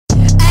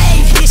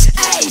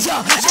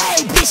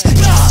Hey, bitch,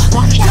 bitch,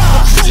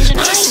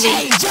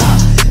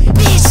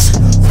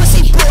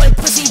 pussy boy,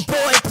 pussy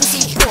boy,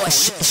 pussy boy,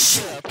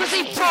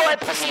 pussy boy,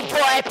 pussy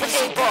boy,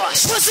 pussy boy.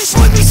 Pussy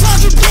boy be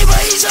talking big, but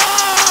he's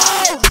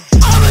old.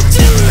 I'm a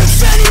dealer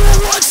if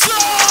anyone wants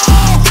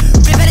smoke.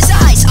 Rip at his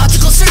eyes,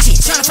 optical surgeon,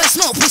 trying to find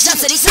smoke. Bitch, I'm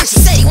steady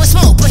searching, said he wants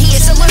smoke, but he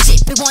is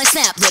allergic. Big one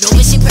snap, little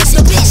bitch impressed,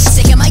 no bitch.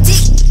 Sick of my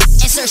dick,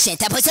 insertion,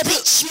 that boy's a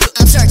bitch.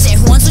 I'm certain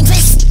who wants swing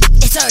face.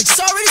 It's urgent.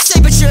 Sorry to say,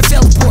 but you're a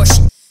failed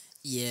abortion.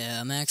 Yeah,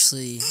 I'm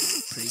actually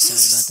pretty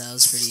sorry about that. That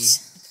was pretty...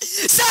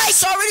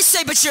 Sorry to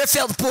say, but you're a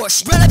failed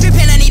abortion. Run up your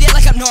pen, I need it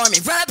like I'm Norman.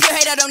 Run up your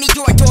hate, I don't need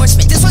your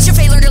endorsement. This was your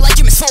failure to like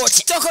your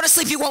misfortune. Don't go to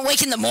sleep, you won't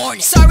wake in the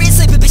morning. Sorry and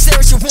sleep, but bitch, there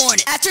was your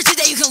warning. After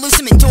today, you can lose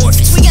some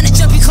endorphins. We gonna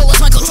jump you cold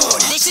as Michael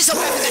Jordan. It's just a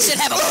record that should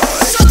have a...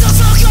 Shut the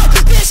fuck up,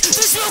 bitch!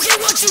 This milk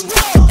ain't what you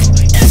want.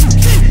 If you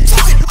keep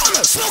talking, I'm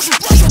gonna smoke you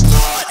like a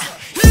blunt.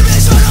 You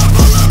bitch, shut up,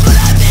 but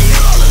I think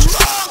you're all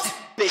along.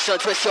 Bitch, don't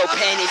twist your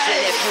panties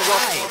in if you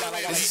want.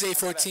 This is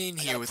A14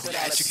 here with an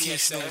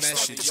educational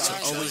message to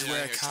always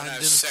wear a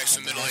condom. Sex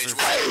with middle-aged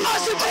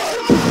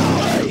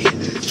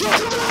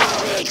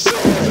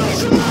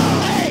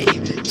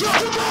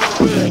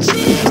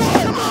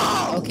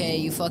Okay,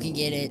 you fucking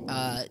get it.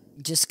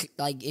 Just,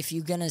 like, if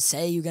you're gonna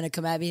say you're gonna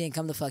come at me, then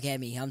come the fuck at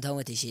me. I'm done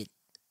with this shit.